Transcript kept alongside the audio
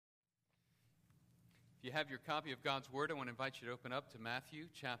If you have your copy of God's Word, I want to invite you to open up to Matthew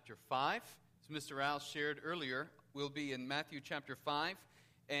chapter 5. As Mr. Rouse shared earlier, we'll be in Matthew chapter 5,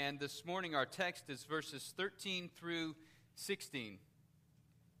 and this morning our text is verses 13 through 16.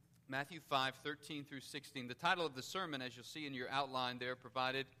 Matthew 5, 13 through 16. The title of the sermon, as you'll see in your outline there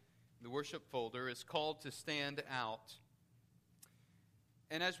provided in the worship folder, is called To Stand Out.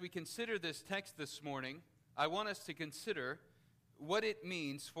 And as we consider this text this morning, I want us to consider what it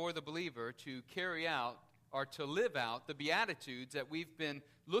means for the believer to carry out or to live out the Beatitudes that we've been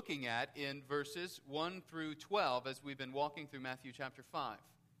looking at in verses 1 through 12 as we've been walking through Matthew chapter 5.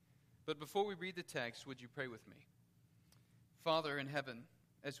 But before we read the text, would you pray with me? Father in heaven,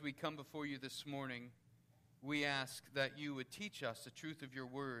 as we come before you this morning, we ask that you would teach us the truth of your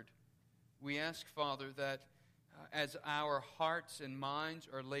word. We ask, Father, that as our hearts and minds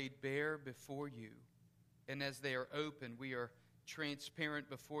are laid bare before you, and as they are open, we are transparent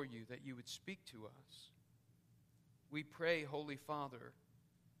before you, that you would speak to us. We pray, Holy Father,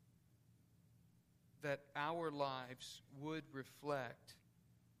 that our lives would reflect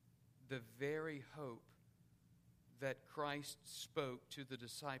the very hope that Christ spoke to the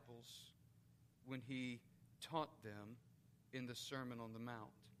disciples when he taught them in the Sermon on the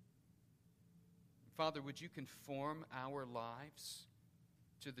Mount. Father, would you conform our lives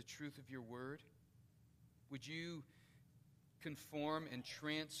to the truth of your word? Would you conform and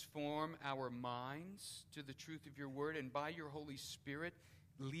transform our minds to the truth of your word, and by your Holy Spirit,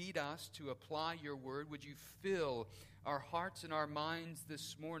 lead us to apply your word? Would you fill our hearts and our minds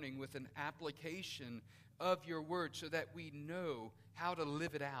this morning with an application of your word so that we know how to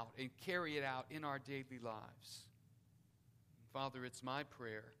live it out and carry it out in our daily lives? Father, it's my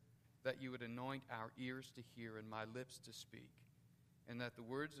prayer that you would anoint our ears to hear and my lips to speak, and that the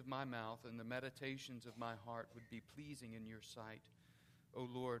words of my mouth and the meditations of my heart would be pleasing in your sight, O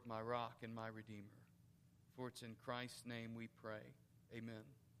Lord, my rock and my redeemer. For it's in Christ's name we pray. Amen.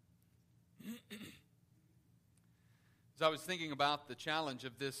 As I was thinking about the challenge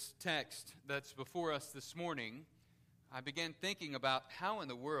of this text that's before us this morning, I began thinking about how in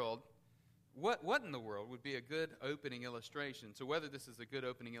the world, what in the world would be a good opening illustration. So whether this is a good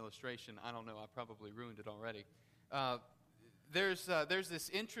opening illustration, I don't know. I probably ruined it already. There's this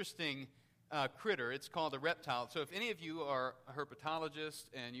interesting critter. It's called a reptile. So if any of you are a herpetologist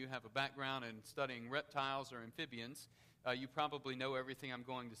and you have a background in studying reptiles or amphibians, you probably know everything I'm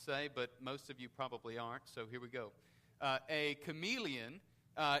going to say, but most of you probably aren't, so here we go. A chameleon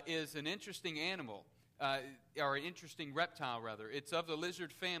is an interesting animal, or an interesting reptile, rather. It's of the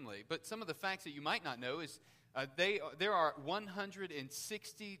lizard family. But some of the facts that you might not know is there are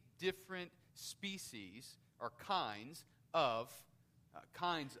 160 different species or kinds of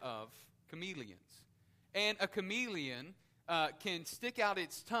chameleons. And a chameleon can stick out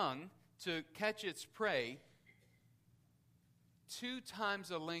its tongue to catch its prey 2 times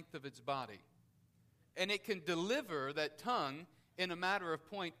the length of its body. And it can deliver that tongue in a matter of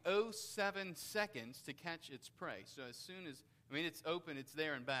 0.07 seconds to catch its prey. So as soon as, it's open, it's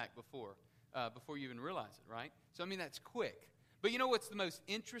there and back before you even realize it, right? So, that's quick. But you know what's the most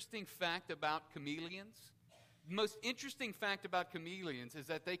interesting fact about chameleons? The most interesting fact about chameleons is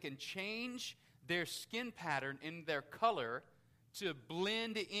that they can change their skin pattern and their color to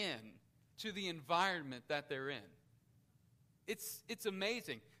blend in to the environment that they're in. It's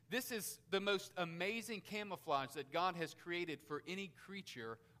amazing. This is the most amazing camouflage that God has created for any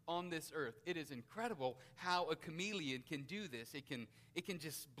creature on this earth. It is incredible how a chameleon can do this. It can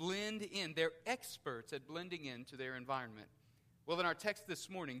just blend in. They're experts at blending into their environment. Well, in our text this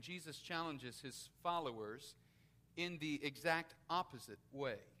morning, Jesus challenges his followers in the exact opposite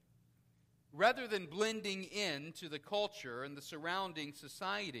way. Rather than blending into the culture and the surrounding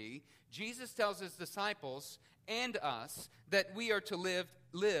society, Jesus tells his disciples and us that we are to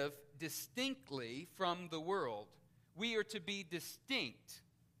live distinctly from the world. We are to be distinct.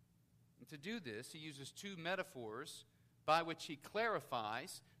 And to do this, he uses 2 metaphors by which he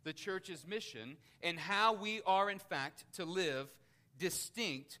clarifies the church's mission and how we are, in fact, to live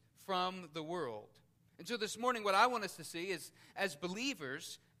distinct from the world. And so this morning, what I want us to see is, as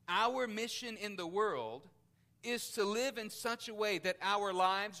believers, our mission in the world is to live in such a way that our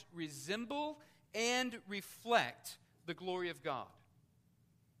lives resemble and reflect the glory of God.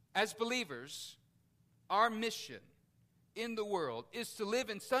 As believers, our mission in the world is to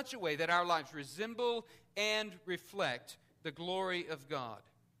live in such a way that our lives resemble and reflect the glory of God.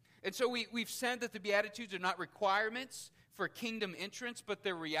 And so we've said that the Beatitudes are not requirements for kingdom entrance, but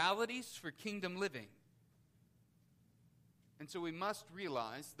they're realities for kingdom living. And so we must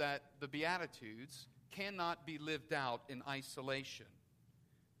realize that the Beatitudes cannot be lived out in isolation.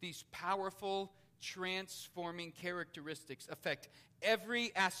 These powerful, transforming characteristics affect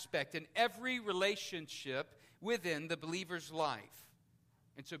every aspect and every relationship within the believer's life.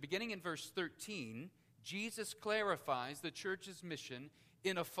 And so beginning in verse 13, Jesus clarifies the church's mission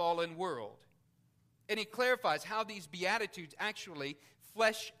in a fallen world. And he clarifies how these Beatitudes actually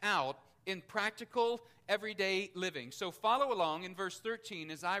flesh out in practical, everyday living. So follow along in verse 13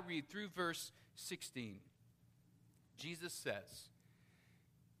 as I read through verse 16. Jesus says,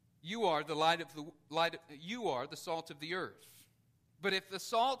 You are the you are the salt of the earth. But if the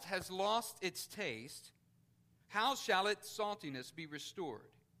salt has lost its taste, how shall its saltiness be restored?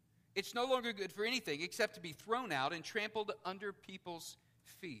 It's no longer good for anything except to be thrown out and trampled under people's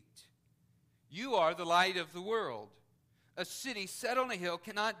feet. You are the light of the world. A city set on a hill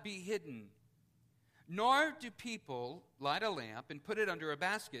cannot be hidden. Nor do people light a lamp and put it under a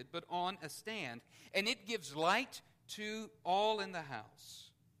basket, but on a stand, and it gives light to all in the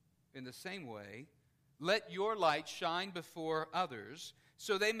house. In the same way, let your light shine before others,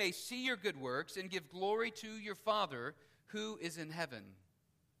 so they may see your good works and give glory to your Father who is in heaven.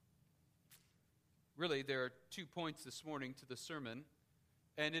 Really, there are 2 points this morning to the sermon,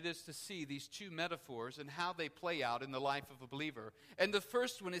 and it is to see these two metaphors and how they play out in the life of a believer. And the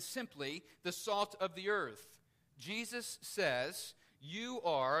first one is simply the salt of the earth. Jesus says, You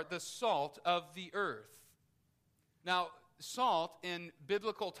are the salt of the earth. Now, salt in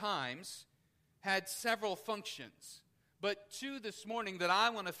biblical times had several functions, but two this morning that I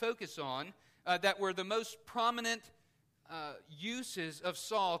want to focus on that were the most prominent uses of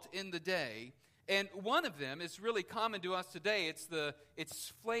salt in the day. And one of them is really common to us today.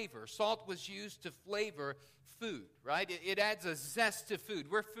 It's flavor. Salt was used to flavor food, right? It adds a zest to food.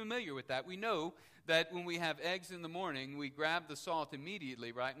 We're familiar with that. We know that when we have eggs in the morning, we grab the salt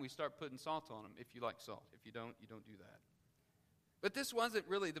immediately, right? And we start putting salt on them, if you like salt. If you don't do that. But this wasn't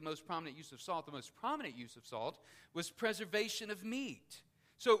really the most prominent use of salt. The most prominent use of salt was preservation of meat.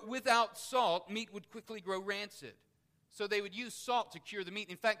 So without salt, meat would quickly grow rancid. So they would use salt to cure the meat.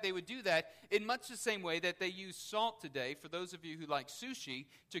 In fact, they would do that in much the same way that they use salt today, for those of you who like sushi,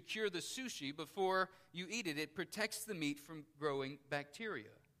 to cure the sushi before you eat it. It protects the meat from growing bacteria.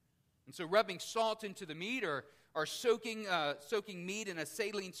 And so rubbing salt into the meat or soaking meat in a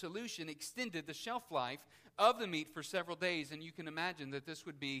saline solution extended the shelf life of the meat for several days. And you can imagine that this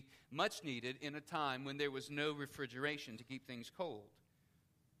would be much needed in a time when there was no refrigeration to keep things cold.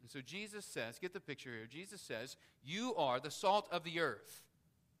 And so Jesus says, get the picture here, Jesus says, you are the salt of the earth.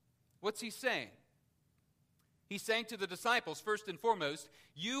 What's he saying? He's saying to the disciples, first and foremost,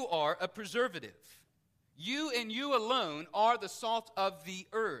 you are a preservative. You and you alone are the salt of the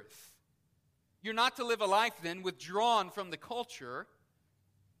earth. You're not to live a life then withdrawn from the culture,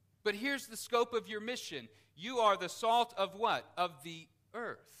 but here's the scope of your mission. You are the salt of what? Of the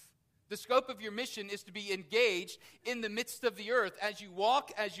earth. The scope of your mission is to be engaged in the midst of the earth as you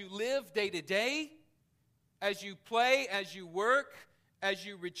walk, as you live day to day, as you play, as you work, as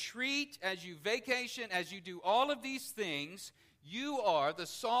you retreat, as you vacation, as you do all of these things. You are the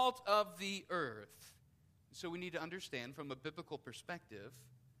salt of the earth. So we need to understand from a biblical perspective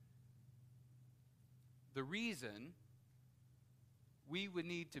the reason we would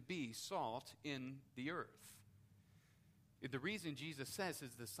need to be salt in the earth. The reason Jesus says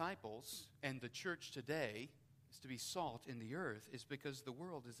his disciples and the church today is to be salt in the earth is because the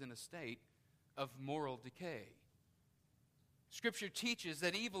world is in a state of moral decay. Scripture teaches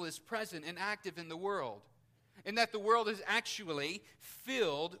that evil is present and active in the world, and that the world is actually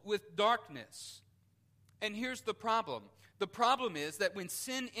filled with darkness. And here's the problem. The problem is that when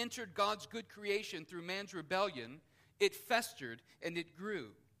sin entered God's good creation through man's rebellion, it festered and it grew.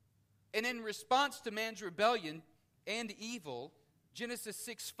 And in response to man's rebellion and evil, Genesis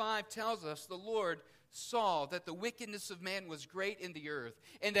 6:5 tells us the Lord saw that the wickedness of man was great in the earth,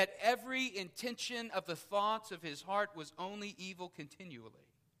 and that every intention of the thoughts of his heart was only evil continually.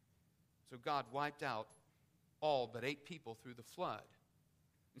 So God wiped out all but 8 people through the flood.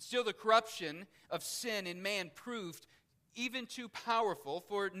 And still the corruption of sin in man proved even too powerful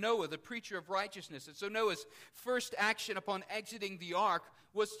for Noah, the preacher of righteousness. And so Noah's first action upon exiting the ark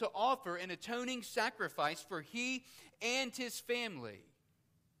was to offer an atoning sacrifice for he and his family.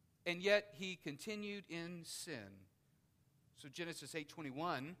 And yet he continued in sin. So Genesis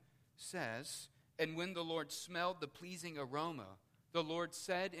 8:21 says, And when the Lord smelled the pleasing aroma, the Lord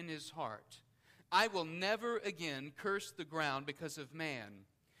said in his heart, I will never again curse the ground because of man.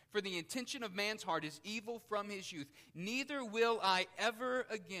 For the intention of man's heart is evil from his youth. Neither will I ever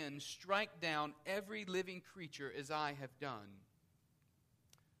again strike down every living creature as I have done.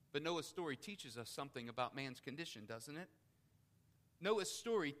 But Noah's story teaches us something about man's condition, doesn't it? Noah's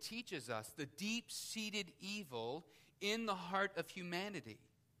story teaches us the deep-seated evil in the heart of humanity,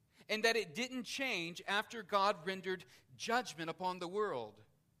 and that it didn't change after God rendered judgment upon the world.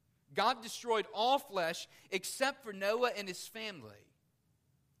 God destroyed all flesh except for Noah and his family.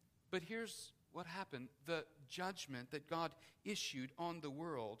 But here's what happened. The judgment that God issued on the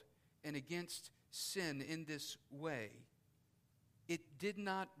world and against sin in this way, it did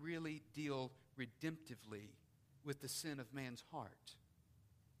not really deal redemptively with the sin of man's heart.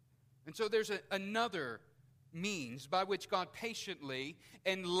 And so there's another means by which God patiently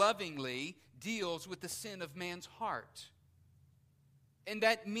and lovingly deals with the sin of man's heart. And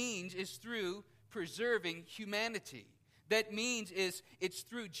that means is through preserving humanity. That means it's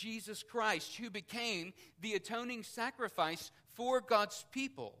through Jesus Christ, who became the atoning sacrifice for God's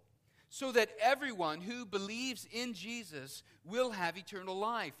people, so that everyone who believes in Jesus will have eternal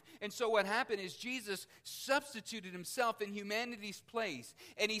life. And so what happened is Jesus substituted himself in humanity's place,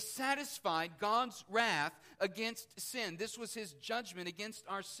 and he satisfied God's wrath against sin. This was his judgment against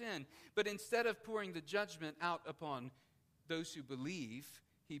our sin. But instead of pouring the judgment out upon those who believe,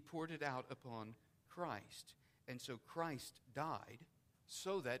 he poured it out upon Christ. And so Christ died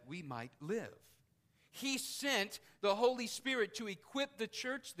so that we might live. He sent the Holy Spirit to equip the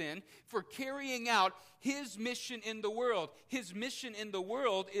church then for carrying out his mission in the world. His mission in the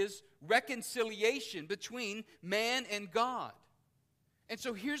world is reconciliation between man and God. And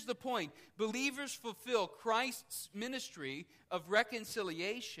so here's the point. Believers fulfill Christ's ministry of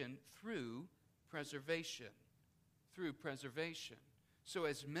reconciliation through preservation. Through preservation. So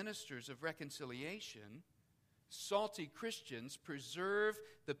as ministers of reconciliation, salty Christians preserve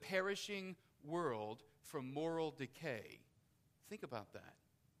the perishing world from moral decay. Think about that.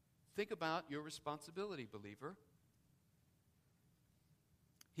 Think about your responsibility, believer.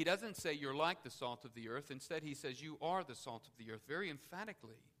 He doesn't say you're like the salt of the earth. Instead, he says you are the salt of the earth, very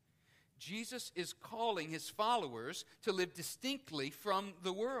emphatically. Jesus is calling his followers to live distinctly from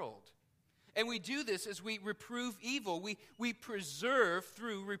the world. And we do this as we reprove evil. We preserve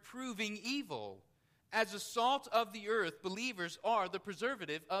through reproving evil. As the salt of the earth, believers are the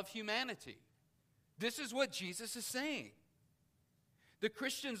preservative of humanity. This is what Jesus is saying. The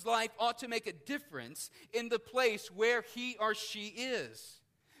Christian's life ought to make a difference in the place where he or she is.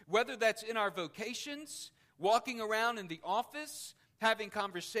 Whether that's in our vocations, walking around in the office, having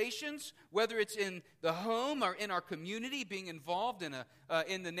conversations, whether it's in the home or in our community, being involved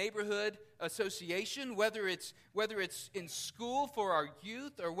in the neighborhood association, whether it's in school for our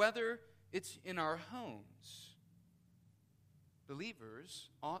youth, or whether it's in our homes. Believers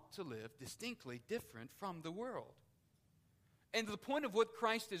ought to live distinctly different from the world. And the point of what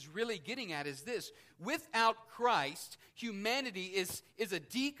Christ is really getting at is this. Without Christ, humanity is a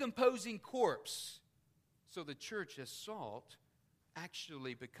decomposing corpse. So the church as salt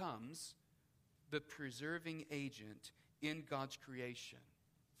actually becomes the preserving agent in God's creation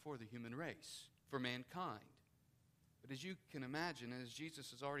for the human race, for mankind. But as you can imagine, and as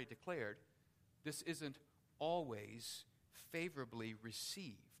Jesus has already declared, this isn't always favorably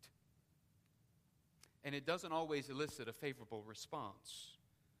received. And it doesn't always elicit a favorable response.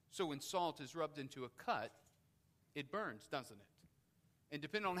 So when salt is rubbed into a cut, it burns, doesn't it? And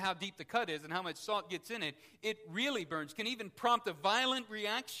depending on how deep the cut is and how much salt gets in it, it really burns, can even prompt a violent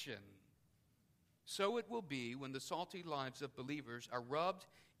reaction. So it will be when the salty lives of believers are rubbed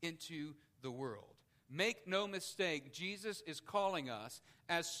into the world. Make no mistake, Jesus is calling us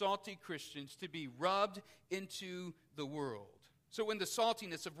as salty Christians to be rubbed into the world. So when the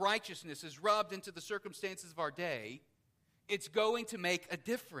saltiness of righteousness is rubbed into the circumstances of our day, it's going to make a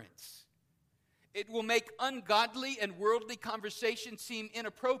difference. It will make ungodly and worldly conversation seem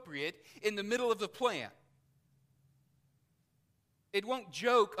inappropriate in the middle of the plant. It won't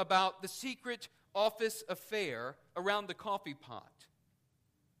joke about the secret office affair around the coffee pot.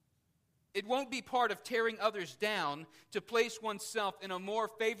 It won't be part of tearing others down to place oneself in a more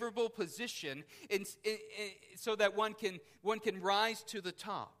favorable position so that one can rise to the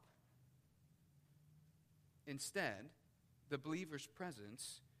top. Instead, the believer's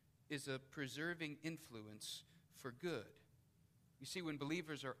presence is a preserving influence for good. You see, when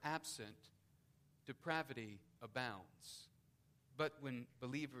believers are absent, depravity abounds. But when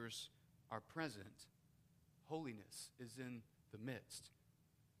believers are present, holiness is in the midst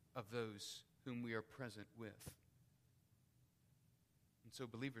of those whom we are present with. And so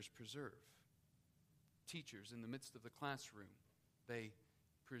believers preserve. Teachers in the midst of the classroom, they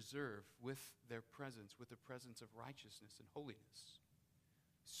preserve with their presence, with the presence of righteousness and holiness.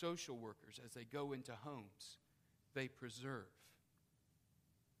 Social workers, as they go into homes, they preserve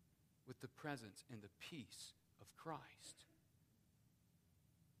with the presence and the peace of Christ.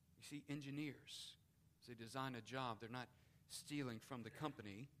 See, engineers, as they design a job, they're not stealing from the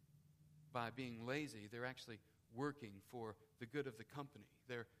company by being lazy. They're actually working for the good of the company.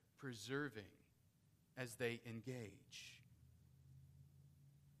 They're preserving as they engage.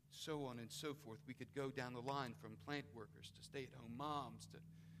 So on and so forth. We could go down the line from plant workers to stay-at-home moms to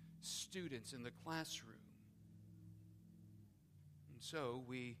students in the classroom. And so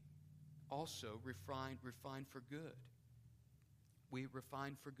we also refine for good. We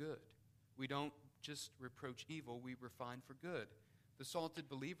refine for good. We don't just reproach evil, we refine for good. The salted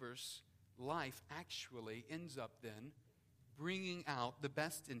believer's life actually ends up then bringing out the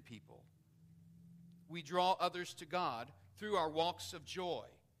best in people. We draw others to God through our walks of joy.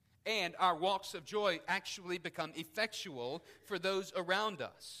 And our walks of joy actually become effectual for those around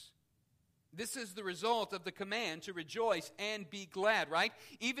us. This is the result of the command to rejoice and be glad, right?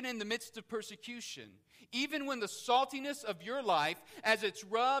 Even in the midst of persecution, even when the saltiness of your life, as it's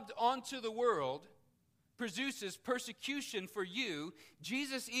rubbed onto the world, produces persecution for you,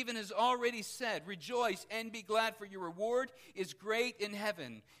 Jesus even has already said, rejoice and be glad, for your reward is great in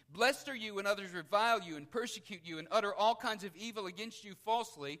heaven. Blessed are you when others revile you and persecute you and utter all kinds of evil against you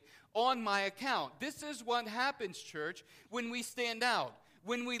falsely on my account. This is what happens, church, when we stand out,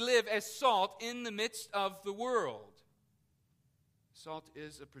 when we live as salt in the midst of the world. Salt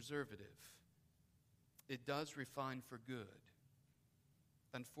is a preservative. It does refine for good.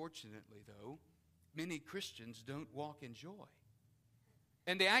 Unfortunately, though, many Christians don't walk in joy.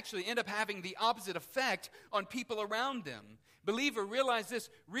 And they actually end up having the opposite effect on people around them. Believer, realize this.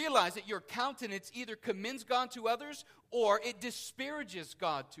 Realize that your countenance either commends God to others or it disparages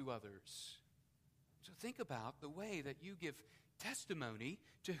God to others. So think about the way that you give testimony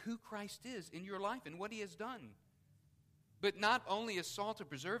to who Christ is in your life and what He has done. But not only is salt a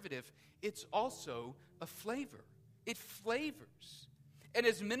preservative, it's also a flavor. It flavors. And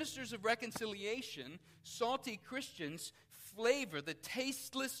as ministers of reconciliation, salty Christians flavor the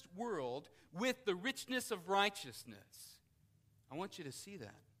tasteless world with the richness of righteousness. I want you to see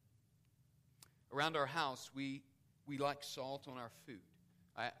that. Around our house, we like salt on our food.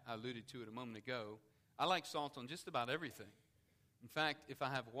 I alluded to it a moment ago. I like salt on just about everything. In fact, if I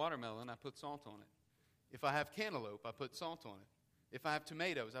have watermelon, I put salt on it. If I have cantaloupe, I put salt on it. If I have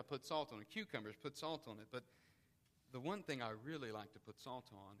tomatoes, I put salt on it. Cucumbers, put salt on it. But the one thing I really like to put salt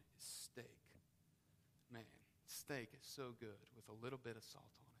on is steak. Man, steak is so good with a little bit of salt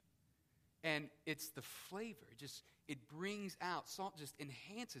on it. And it's the flavor. It brings out, salt just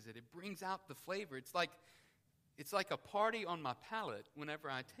enhances it. It brings out the flavor. It's like a party on my palate whenever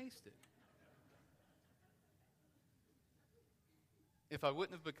I taste it. If I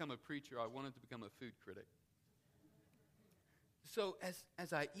wouldn't have become a preacher, I wanted to become a food critic. So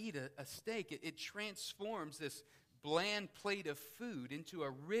as I eat a steak, it transforms this bland plate of food into a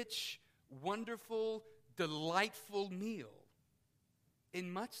rich, wonderful, delightful meal.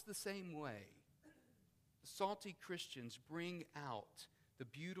 In much the same way, salty Christians bring out the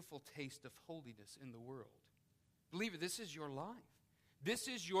beautiful taste of holiness in the world. Believer, this is your life. This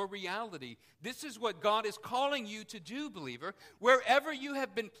is your reality. This is what God is calling you to do, believer. Wherever you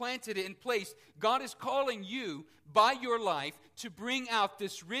have been planted in place, God is calling you by your life to bring out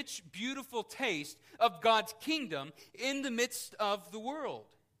this rich, beautiful taste of God's kingdom in the midst of the world.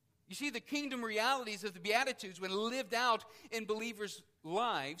 You see, the kingdom realities of the Beatitudes, when lived out in believers'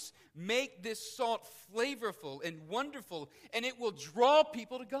 lives, make this salt flavorful and wonderful, and it will draw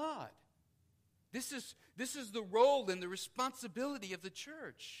people to God. This is the role and the responsibility of the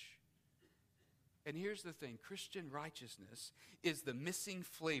church. And here's the thing. Christian righteousness is the missing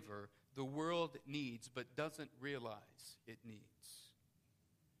flavor the world needs but doesn't realize it needs.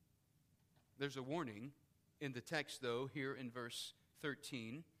 There's a warning in the text, though, here in verse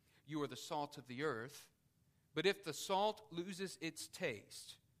 13. You are the salt of the earth, but if the salt loses its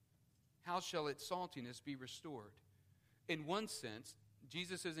taste, how shall its saltiness be restored? In one sense,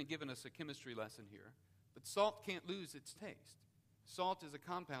 Jesus isn't giving us a chemistry lesson here, but salt can't lose its taste. Salt is a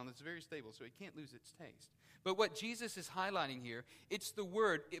compound that's very stable, so it can't lose its taste. But what Jesus is highlighting here, it's the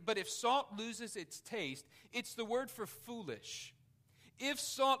word, but if salt loses its taste, it's the word for foolish. If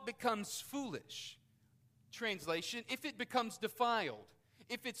salt becomes foolish, translation, if it becomes defiled,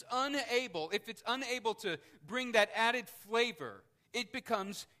 if it's unable to bring that added flavor, it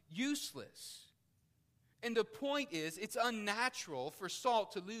becomes useless. And the point is, it's unnatural for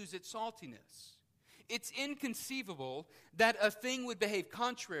salt to lose its saltiness. It's inconceivable that a thing would behave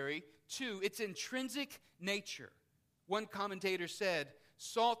contrary to its intrinsic nature. One commentator said,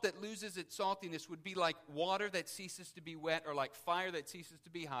 salt that loses its saltiness would be like water that ceases to be wet, or like fire that ceases to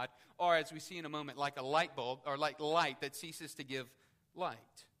be hot, or as we see in a moment, like a light bulb, or like light that ceases to give light.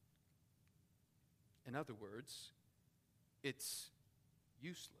 In other words, it's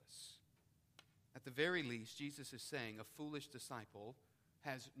useless. At the very least, Jesus is saying a foolish disciple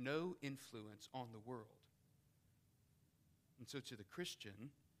has no influence on the world. And so to the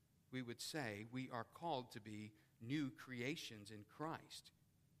Christian, we would say we are called to be new creations in Christ.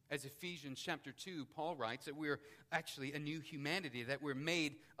 As Ephesians chapter 2, Paul writes that we're actually a new humanity, that we're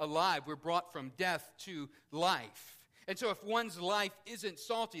made alive. We're brought from death to life. And so if one's life isn't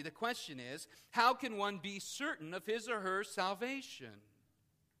salty, the question is, how can one be certain of his or her salvation?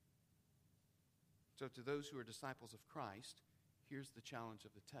 So to those who are disciples of Christ, here's the challenge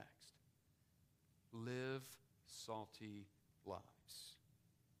of the text. Live salty lives.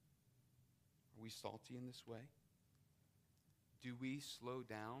 Are we salty in this way? Do we slow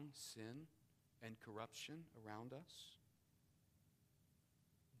down sin and corruption around us?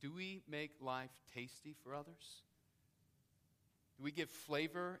 Do we make life tasty for others? Do we give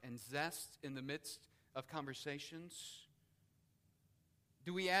flavor and zest in the midst of conversations?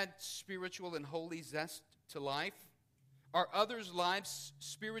 Do we add spiritual and holy zest to life? Are others' lives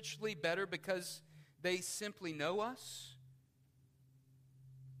spiritually better because they simply know us?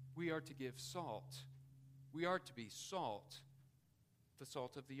 We are to give salt. We are to be salt, the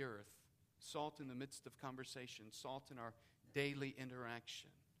salt of the earth, salt in the midst of conversation, salt in our daily interaction.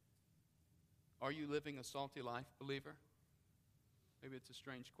 Are you living a salty life, believer? Maybe it's a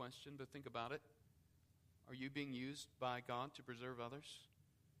strange question, but think about it. Are you being used by God to preserve others?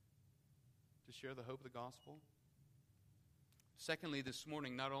 To share the hope of the gospel? Secondly, this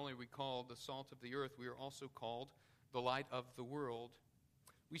morning, not only are we called the salt of the earth, we are also called the light of the world.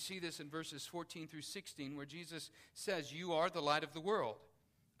 We see this in verses 14 through 16, where Jesus says, "You are the light of the world.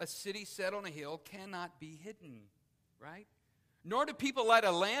 A city set on a hill cannot be hidden," right? Nor do people light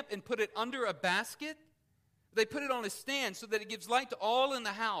a lamp and put it under a basket. They put it on a stand so that it gives light to all in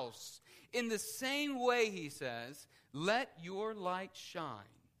the house. In the same way, he says, let your light shine.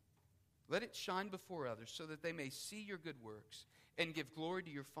 Let it shine before others so that they may see your good works and give glory to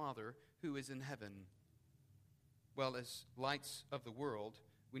your Father who is in heaven. Well, as lights of the world,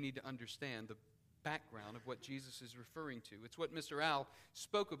 we need to understand the background of what Jesus is referring to. It's what Mr. Al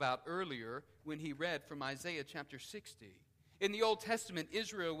spoke about earlier when he read from Isaiah chapter 60. In the Old Testament,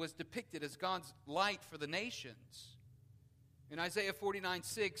 Israel was depicted as God's light for the nations. In Isaiah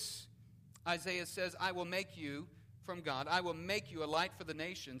 49:6, Isaiah says, I will make you, from God, I will make you a light for the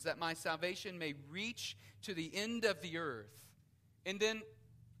nations, that my salvation may reach to the end of the earth. And then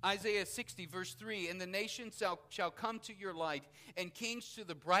Isaiah 60, verse 3, and the nations shall come to your light, and kings to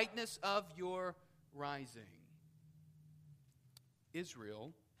the brightness of your rising.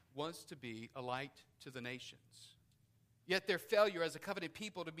 Israel was to be a light to the nations. Yet their failure as a covenant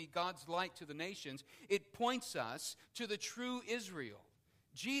people to be God's light to the nations, it points us to the true Israel,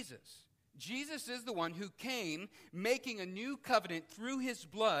 Jesus. Jesus is the one who came making a new covenant through his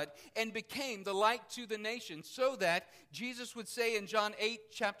blood and became the light to the nations, so that Jesus would say in John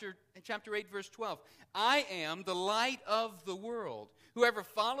 8, chapter 8, verse 12, I am the light of the world. Whoever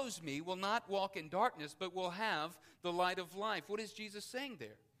follows me will not walk in darkness, but will have the light of life. What is Jesus saying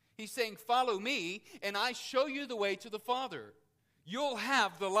there? He's saying, follow me, and I show you the way to the Father. You'll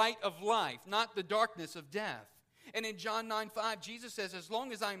have the light of life, not the darkness of death. And in John 9:5, Jesus says, as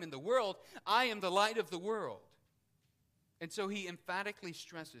long as I am in the world, I am the light of the world. And so he emphatically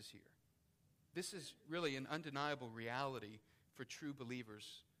stresses here, this is really an undeniable reality for true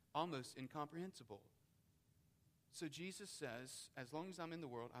believers, almost incomprehensible. So Jesus says, as long as I'm in the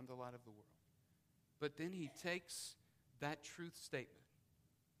world, I'm the light of the world. But then he takes that truth statement,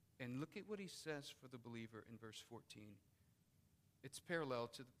 and look at what he says for the believer in verse 14. It's parallel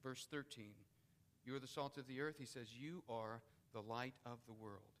to verse 13. You are the salt of the earth. He says, you are the light of the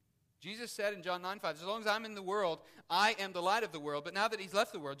world. Jesus said in John 9:5, as long as I'm in the world, I am the light of the world. But now that he's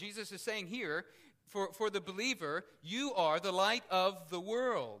left the world, Jesus is saying here, for the believer, you are the light of the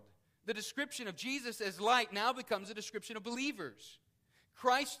world. The description of Jesus as light now becomes a description of believers.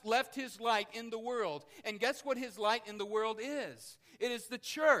 Christ left his light in the world. And guess what his light in the world is? It is the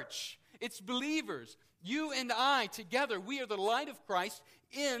church. It's believers. You and I together, we are the light of Christ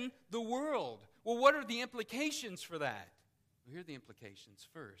in the world. Well, what are the implications for that? Well, here are the implications.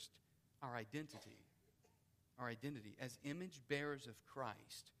 First, our identity. Our identity. As image bearers of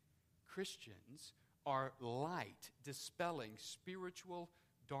Christ, Christians are light dispelling spiritual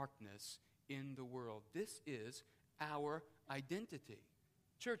darkness in the world. This is our identity.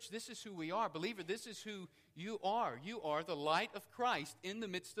 Church, this is who we are. Believer, this is who you are. You are the light of Christ in the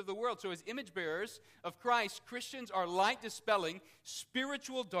midst of the world. So as image bearers of Christ, Christians are light dispelling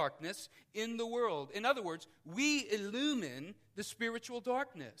spiritual darkness in the world. In other words, we illumine the spiritual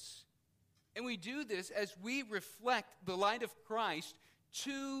darkness. And we do this as we reflect the light of Christ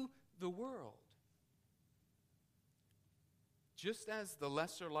to the world. Just as the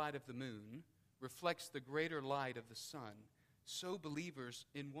lesser light of the moon reflects the greater light of the sun, so believers,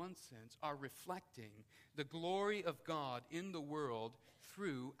 in one sense, are reflecting the glory of God in the world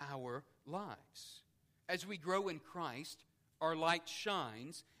through our lives. As we grow in Christ, our light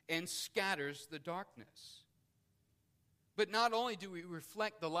shines and scatters the darkness. But not only do we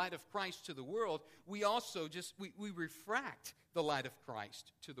reflect the light of Christ to the world, we also we refract the light of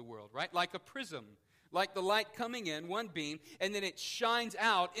Christ to the world, right? Like a prism, like the light coming in, one beam, and then it shines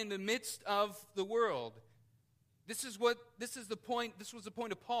out in the midst of the world. This was the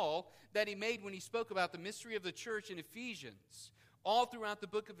point of Paul that he made when he spoke about the mystery of the church in Ephesians, all throughout the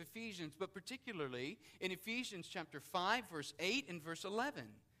book of Ephesians, but particularly in Ephesians chapter 5, verse 8 and verse 11.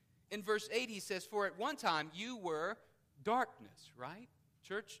 In verse 8 he says, "For at one time you were darkness," right?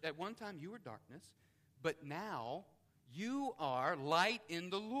 Church, at one time you were darkness, but now you are light in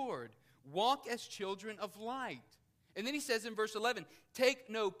the Lord. Walk as children of light. And then he says in verse 11, "Take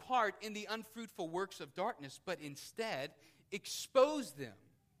no part in the unfruitful works of darkness, but instead expose them."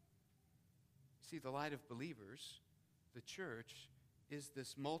 See, the light of believers, the church, is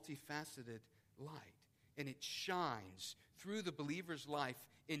this multifaceted light. And it shines through the believer's life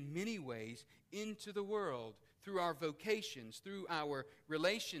in many ways into the world, through our vocations, through our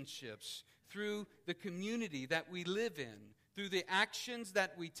relationships, through the community that we live in, through the actions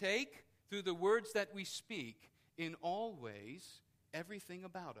that we take, through the words that we speak. In all ways, everything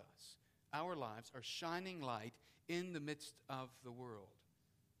about us, our lives, are shining light in the midst of the world.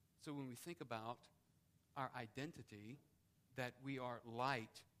 So when we think about our identity, that we are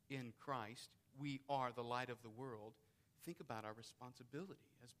light in Christ, we are the light of the world, think about our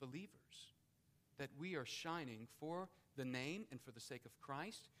responsibility as believers, that we are shining for the name and for the sake of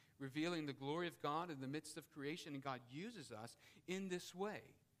Christ, revealing the glory of God in the midst of creation, and God uses us in this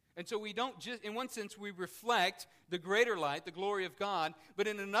way. And so we don't just, in one sense, we reflect the greater light, the glory of God, but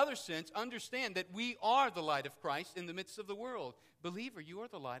in another sense, understand that we are the light of Christ in the midst of the world. Believer, you are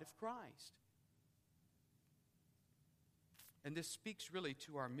the light of Christ. And this speaks really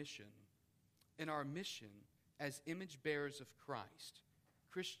to our mission. In our mission as image bearers of Christ,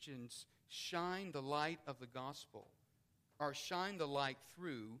 Christians shine the light of the gospel, or shine the light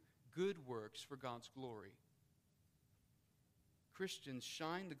through good works for God's glory. Christians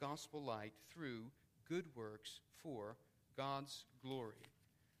shine the gospel light through good works for God's glory.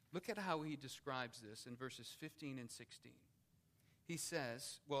 Look at how he describes this in verses 15 and 16. He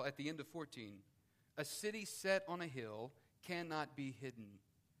says, at the end of 14, "A city set on a hill cannot be hidden.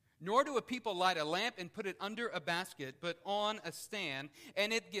 Nor do a people light a lamp and put it under a basket, but on a stand,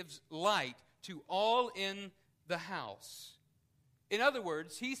 and it gives light to all in the house." In other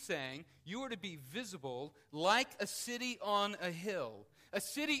words, he's saying you are to be visible like a city on a hill. A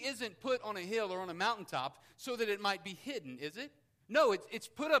city isn't put on a hill or on a mountaintop so that it might be hidden, is it? No, it's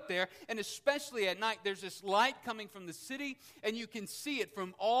put up there, and especially at night, there's this light coming from the city, and you can see it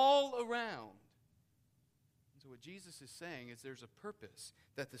from all around. So what Jesus is saying is there's a purpose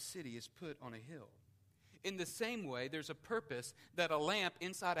that the city is put on a hill. In the same way, there's a purpose that a lamp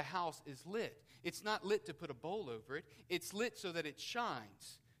inside a house is lit. It's not lit to put a bowl over it. It's lit so that it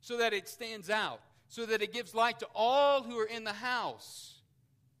shines, so that it stands out, so that it gives light to all who are in the house.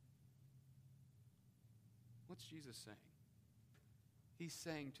 What's Jesus saying? He's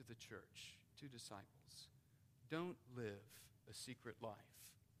saying to the church, to disciples, don't live a secret life.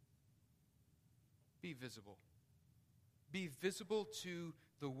 Be visible. Be visible to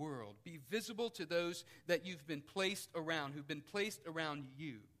the world. Be visible to those that you've been placed around, who've been placed around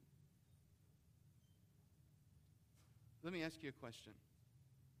you. Let me ask you a question.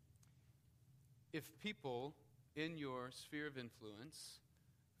 If people in your sphere of influence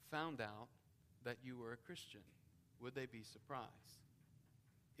found out that you were a Christian, would they be surprised?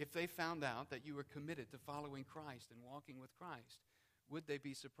 If they found out that you were committed to following Christ and walking with Christ, would they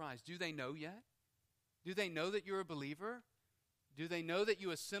be surprised? Do they know yet? Do they know that you're a believer? Do they know that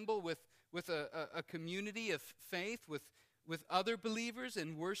you assemble with a community of faith, with other believers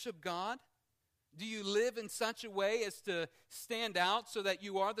and worship God? Do you live in such a way as to stand out so that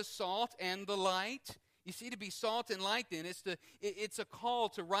you are the salt and the light? You see, to be salt and light then, it's a call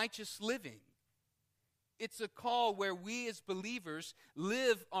to righteous living. It's a call where we as believers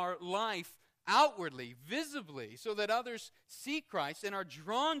live our life outwardly, visibly, so that others see Christ and are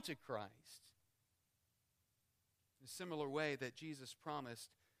drawn to Christ. In a similar way that Jesus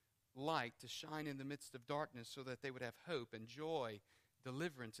promised light to shine in the midst of darkness so that they would have hope and joy,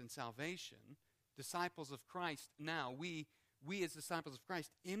 deliverance and salvation, disciples of Christ now, we we as disciples of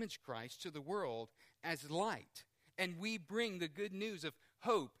Christ image Christ to the world as light. And we bring the good news of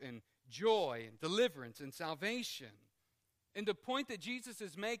hope and joy and deliverance and salvation. And the point that Jesus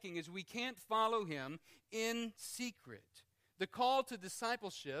is making is we can't follow him in secret. The call to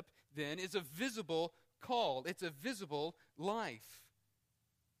discipleship, then, is a visible call. It's a visible life.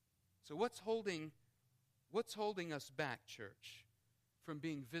 So what's holding us back, church, from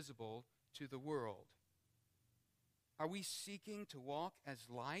being visible to the world? Are we seeking to walk as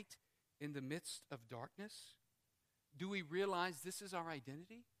light in the midst of darkness? Do we realize this is our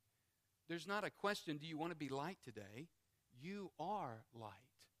identity? There's not a question, do you want to be light today? You are light,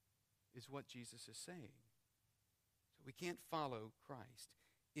 is what Jesus is saying. So we can't follow Christ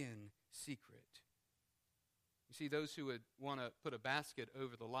in secret. You see, those who would want to put a basket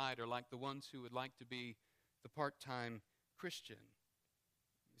over the light are like the ones who would like to be the part-time Christian.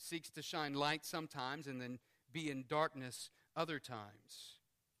 Seeks to shine light sometimes and then be in darkness other times.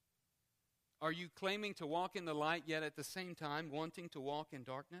 Are you claiming to walk in the light, yet at the same time wanting to walk in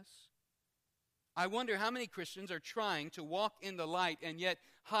darkness? I wonder how many Christians are trying to walk in the light and yet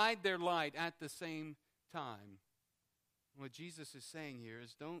hide their light at the same time. What Jesus is saying here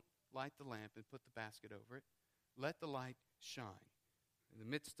is don't light the lamp and put the basket over it. Let the light shine. In the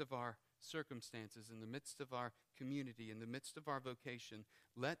midst of our circumstances, in the midst of our community, in the midst of our vocation,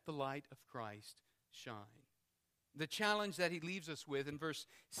 let the light of Christ shine. The challenge that he leaves us with in verse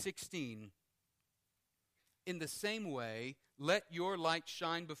 16, in the same way, let your light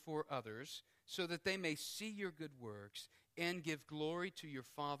shine before others, so that they may see your good works and give glory to your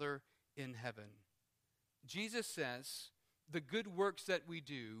Father in heaven. Jesus says the good works that we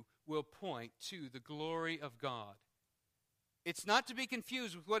do will point to the glory of God. It's not to be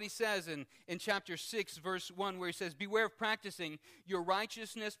confused with what he says in chapter 6, verse 1, where he says, beware of practicing your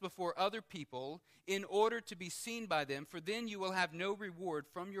righteousness before other people in order to be seen by them, for then you will have no reward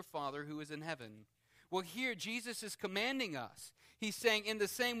from your Father who is in heaven. Well, here Jesus is commanding us. He's saying, in the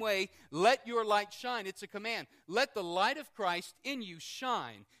same way, let your light shine. It's a command. Let the light of Christ in you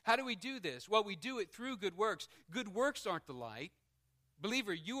shine. How do we do this? Well, we do it through good works. Good works aren't the light.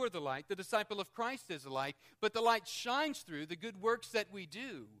 Believer, you are the light. The disciple of Christ is the light. But the light shines through the good works that we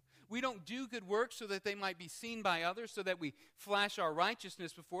do. We don't do good works so that they might be seen by others, so that we flash our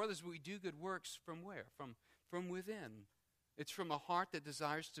righteousness before others. We do good works from where? From within. It's from a heart that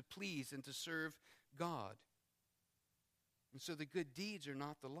desires to please and to serve God. And so the good deeds are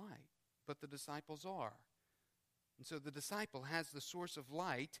not the light, but the disciples are. And so the disciple has the source of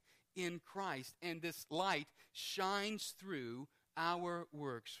light in Christ, and this light shines through our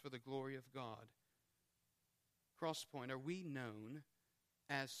works for the glory of God. Crosspoint, are we known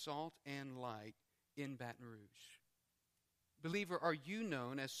as salt and light in Baton Rouge? Believer, are you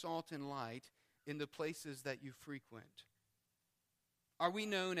known as salt and light in the places that you frequent? Are we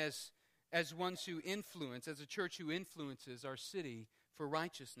known as ones who influence, as a church who influences our city for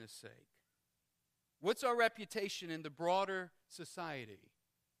righteousness' sake? What's our reputation in the broader society?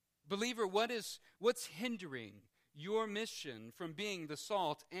 Believer, what's hindering your mission from being the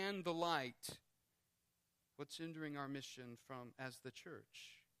salt and the light? What's hindering our mission from as the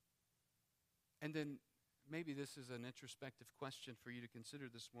church? And then maybe this is an introspective question for you to consider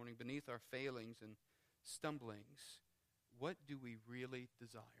this morning. Beneath our failings and stumblings, what do we really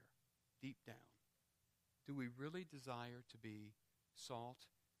desire deep down? Do we really desire to be salt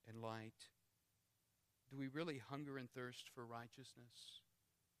and light? Do we really hunger and thirst for righteousness?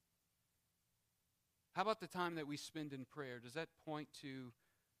 How about the time that we spend in prayer? Does that point to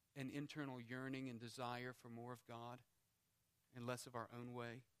an internal yearning and desire for more of God and less of our own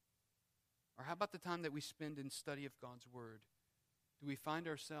way? Or how about the time that we spend in study of God's Word? Do we find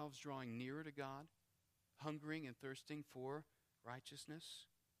ourselves drawing nearer to God, hungering and thirsting for righteousness?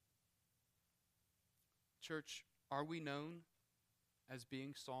 Church, are we known as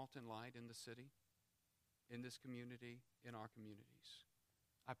being salt and light in the city, in this community, in our communities?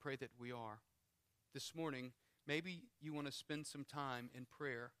 I pray that we are. This morning, maybe you want to spend some time in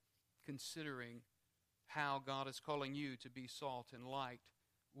prayer considering how God is calling you to be salt and light.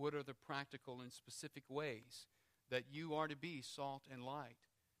 What are the practical and specific ways that you are to be salt and light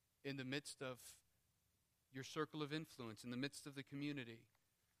in the midst of your circle of influence, in the midst of the community?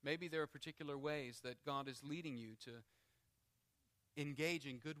 Maybe there are particular ways that God is leading you to engage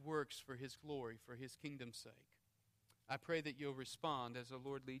in good works for His glory, for His kingdom's sake. I pray that you'll respond as the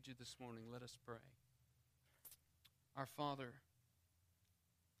Lord leads you this morning. Let us pray. Our Father,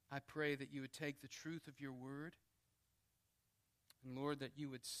 I pray that you would take the truth of your word, and Lord, that you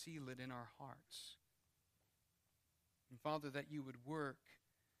would seal it in our hearts. And Father, that you would work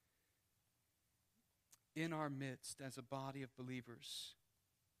in our midst as a body of believers,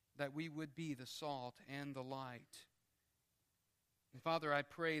 that we would be the salt and the light. And Father, I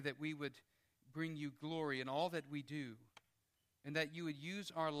pray that we would bring you glory in all that we do, and that you would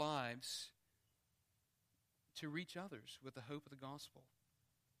use our lives to reach others with the hope of the gospel,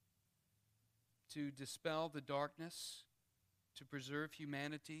 to dispel the darkness, to preserve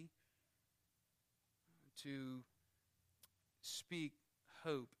humanity, to speak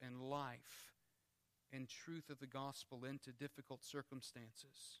hope and life and truth of the gospel into difficult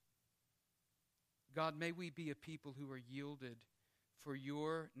circumstances. God, may we be a people who are yielded for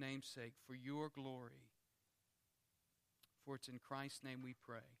your name's sake, for your glory. For it's in Christ's name we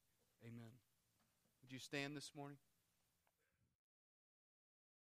pray. Amen. Would you stand this morning?